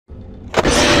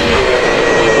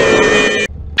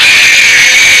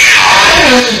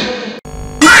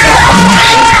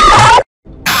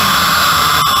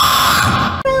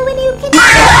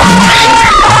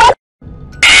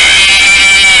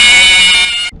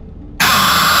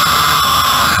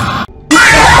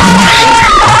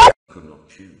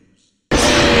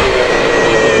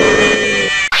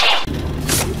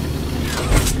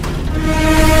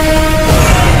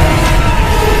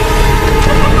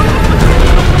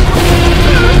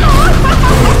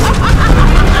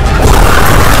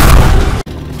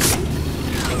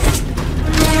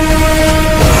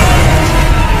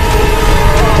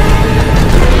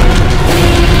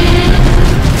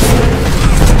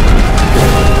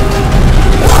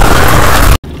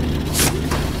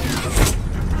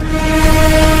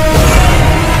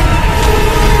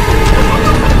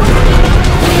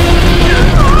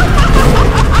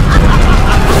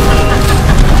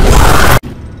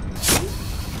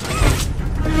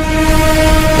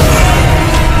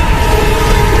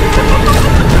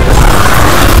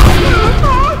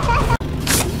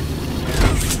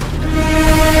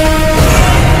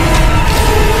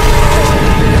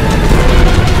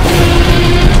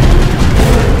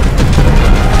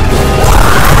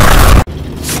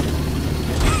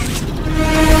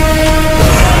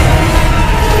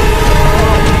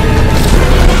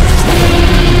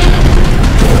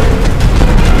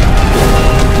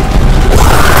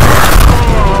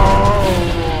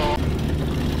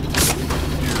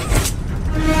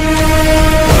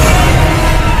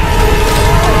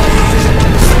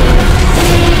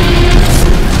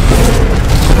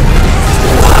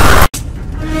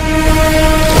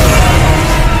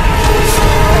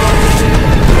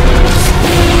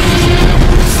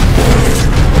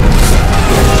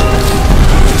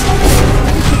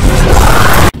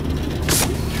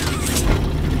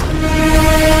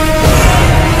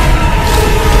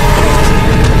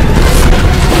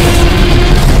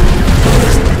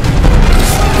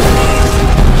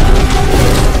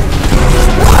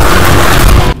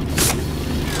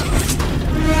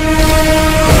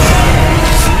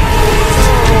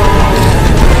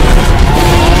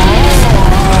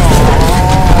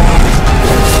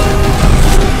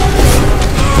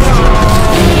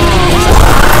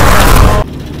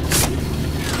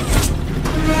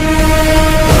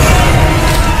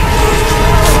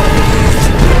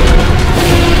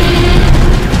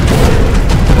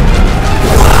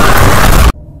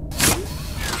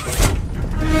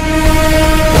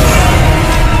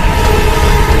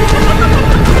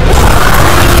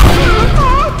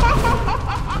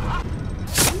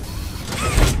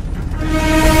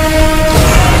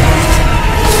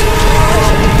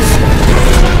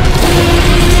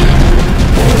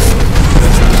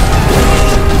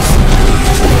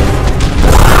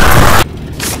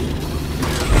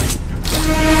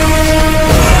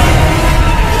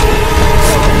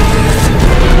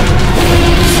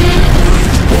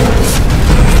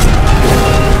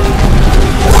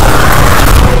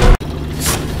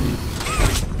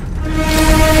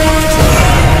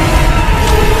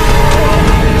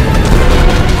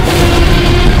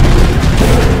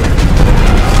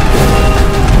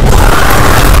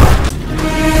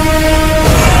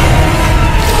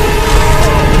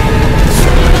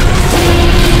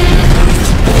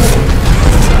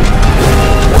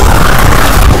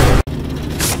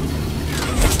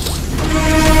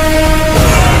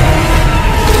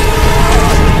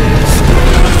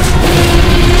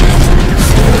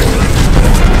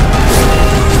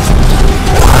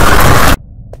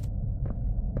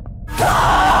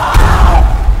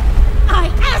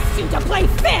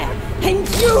and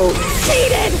you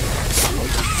cheated!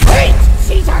 Great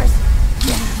cheaters!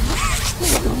 Now,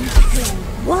 we're going to play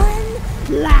one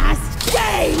last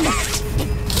game!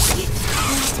 It's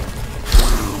called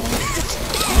Hide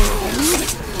and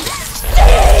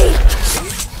Seek!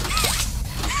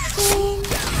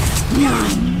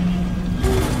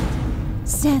 9,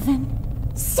 7,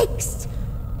 6,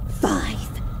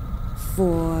 5,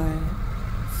 4,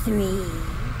 3,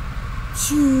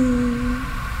 2...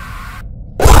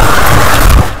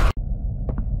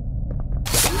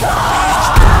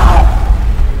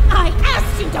 I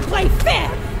asked you to play fair,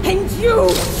 and you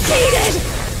cheated!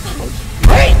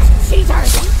 Great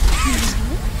cheaters! Now,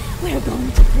 we're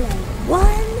going to play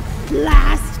one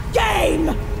last game!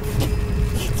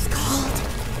 It's called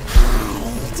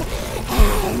Hide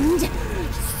and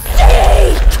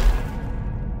Seek!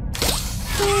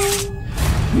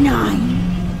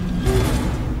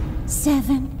 9,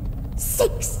 7,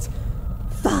 6,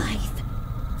 5,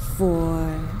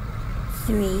 4,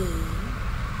 3,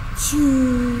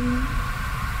 2...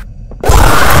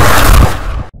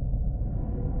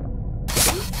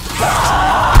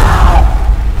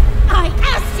 I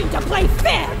asked you to play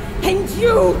fair, and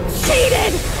you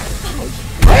cheated!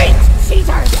 Great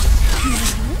cheaters!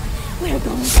 Now, we're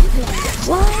going to play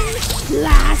one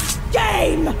last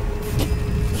game!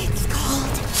 It's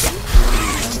called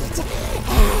Hide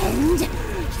and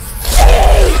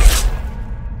Seek!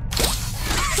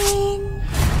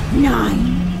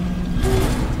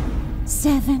 9,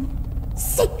 7,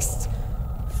 6,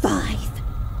 5,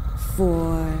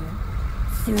 4,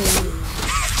 3,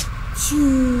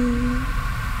 2...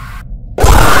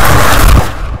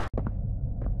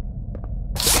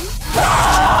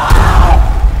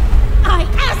 I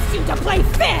asked you to play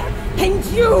fair, and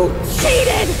you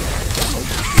cheated!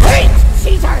 Great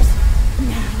cheaters!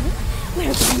 Now,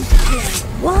 we're going to play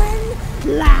one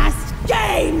last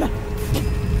game!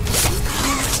 It's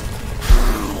called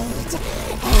Hide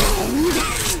and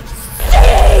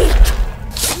Seek!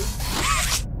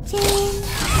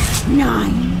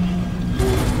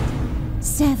 9,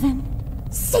 7,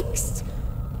 6,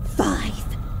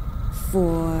 5,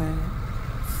 4,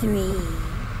 3,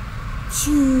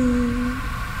 2...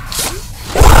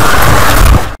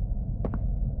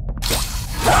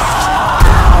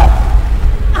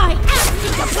 I asked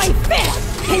you to play fair,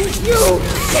 and you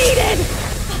cheated!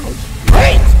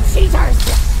 Great cheaters!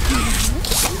 Now,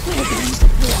 we're going to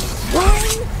play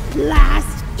one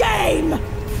last game!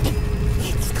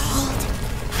 It's called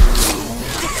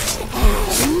Hide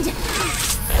and Seek!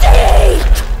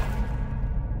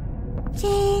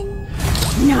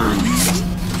 9,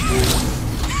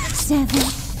 7,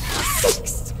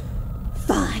 6,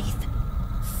 5,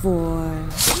 4,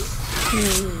 3,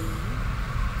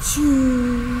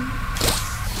 2...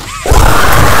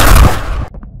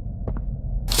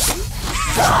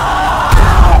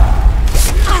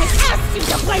 I asked you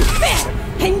to play fair,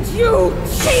 and you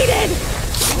cheated!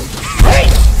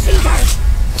 Great cheaters!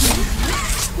 Now,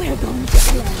 we're going to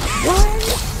play one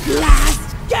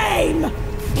last game!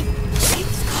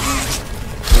 It's called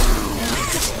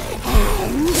Hide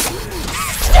and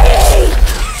Seek!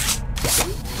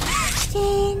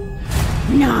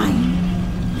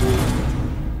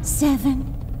 9, 7,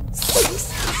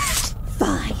 6,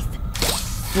 5,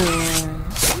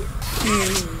 4,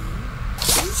 3,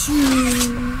 2...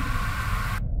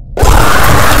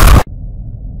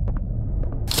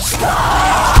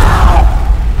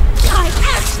 I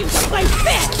asked you to play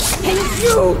fair, and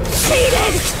you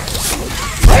cheated!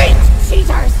 Great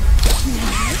cheaters!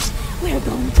 Now, we're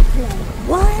going to play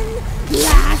one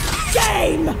last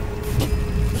game!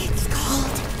 It's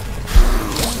called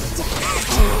Hide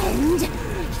and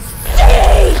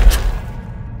Seek!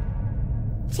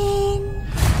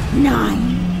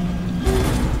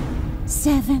 9,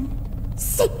 7,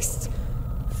 6,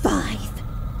 5,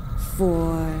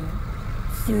 4,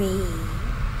 3,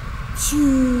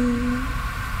 2...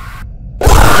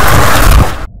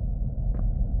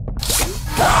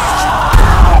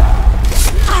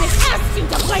 I asked you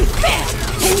to play fair,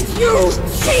 and you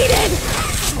cheated!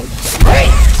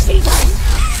 Great cheaters!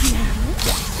 Now,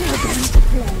 we're going to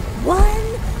play one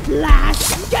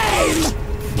last game!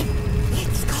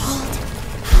 It's called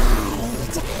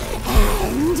Hide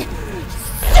and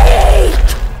Seek!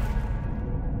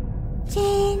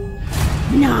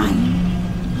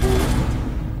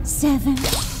 9, 7,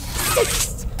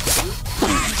 6,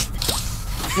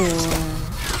 5, 4,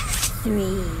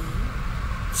 3,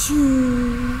 2...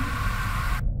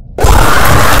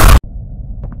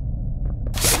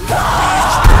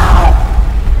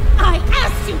 I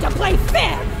asked you to play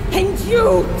fair, and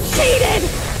you cheated!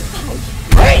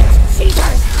 Great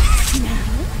cheaters! Now,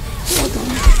 we're going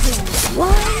to play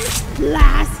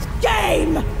last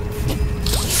game!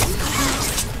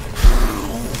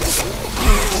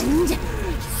 And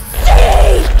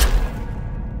seek!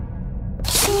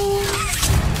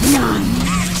 9,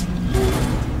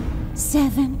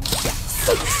 7,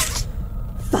 6,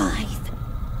 5,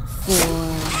 4,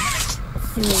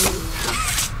 3,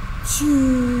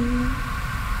 2.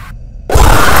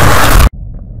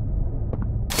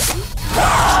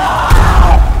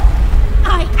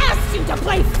 I asked you to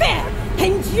play fair,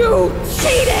 and you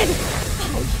cheated!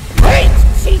 I hate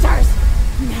cheaters!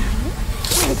 Now,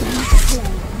 we're going to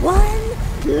play one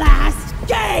last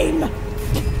game!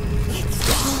 It's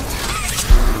called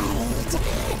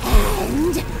Hide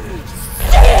and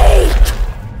Seek!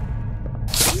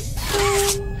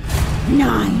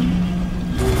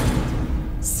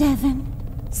 9, 7,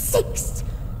 6,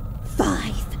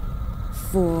 5,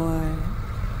 4,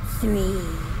 3,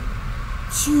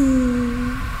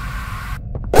 2.